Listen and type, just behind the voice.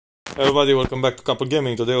Everybody, welcome back to Couple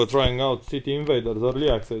Gaming. Today we're trying out City Invaders Early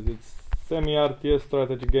Access. It's semi-RTS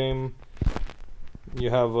strategy game. You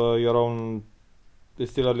have your own...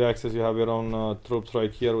 It's still Early Access, you have your own troops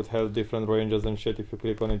right here with has different ranges and shit. If you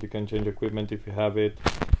click on it, you can change equipment if you have it.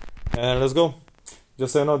 And let's go.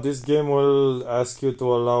 Just so you know, this game will ask you to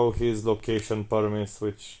allow his location permits,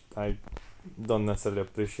 which I don't necessarily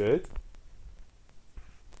appreciate.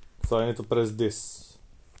 So I need to press this.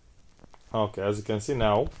 Okay, as you can see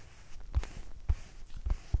now,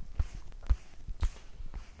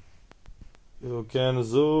 you can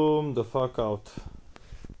zoom the fuck out.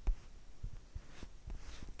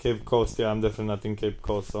 Cape Coast, yeah, I'm definitely not in Cape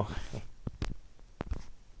Coast, so.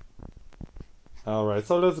 Alright,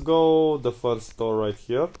 so let's go the first door right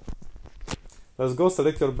here. Let's go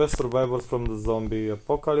select your best survivors from the zombie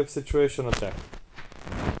apocalypse situation attack.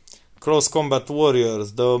 Close combat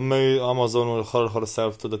warriors. The Amazon will hurl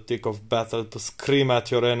herself to the thick of battle to scream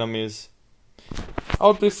at your enemies. I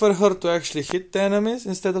would prefer her to actually hit the enemies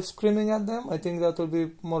instead of screaming at them. I think that will be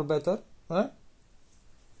more better, right?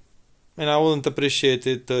 And I wouldn't appreciate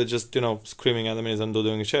it just, you know, screaming at enemies and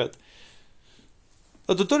doing shit.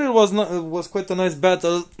 The tutorial was quite a nice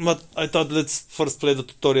battle, but I thought let's first play the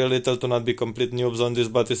tutorial a little to not be complete noobs on this,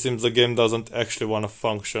 but it seems the game doesn't actually want to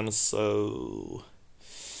function, so...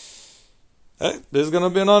 Hey, this is gonna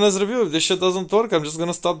be an honest review. If this shit doesn't work, I'm just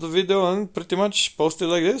gonna stop the video and pretty much post it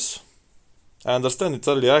like this. I understand it's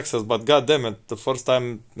early access, but god damn it, the first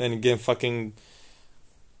time any game fucking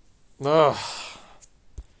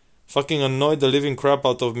annoyed the living crap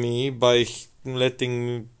out of me by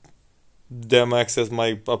letting them access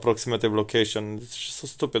my approximative location. It's just so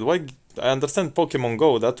stupid. Why? I understand Pokemon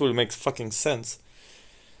Go, that will make fucking sense.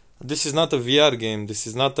 This is not a VR game, this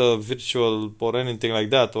is not a virtual or anything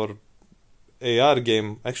like that, or AR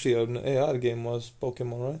game. Actually, an AR game was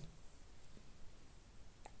Pokemon, right?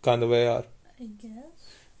 Kind of AR. I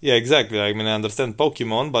guess. Yeah, exactly. I mean, I understand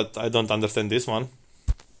Pokemon, but I don't understand this one.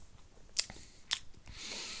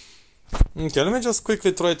 Okay, let me just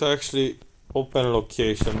quickly try to actually open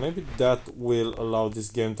location. Maybe that will allow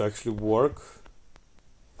this game to actually work.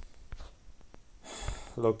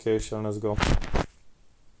 Location, let's go.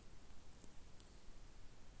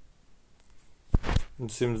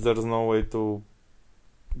 It seems there's no way to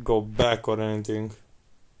go back or anything.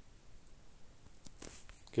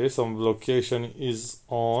 Okay, so location is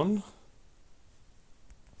on.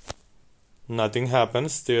 Nothing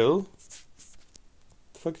happens still.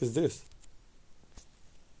 The fuck is this?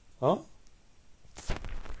 Huh?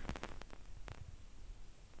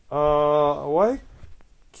 Why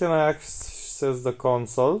can I access the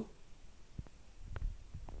console?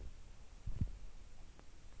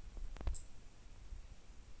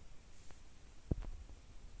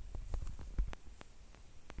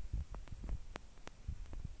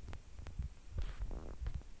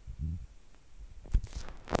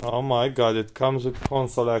 Oh my god, it comes with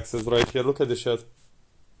console access right here. Look at this shit.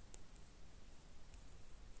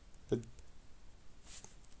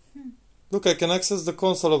 Look, I can access the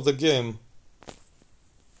console of the game.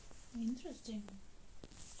 Interesting.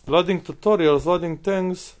 Loading tutorials, loading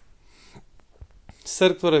things.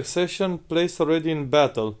 Circular accession, place already in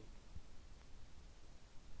battle.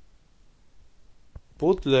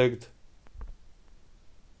 Bootlegged.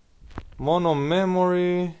 Mono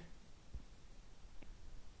memory.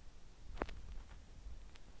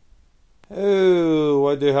 Oh,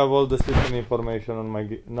 why do you have all the system information on my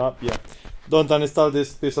game? No, yeah. Don't uninstall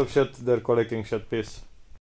this piece of shit, they're collecting shit piece.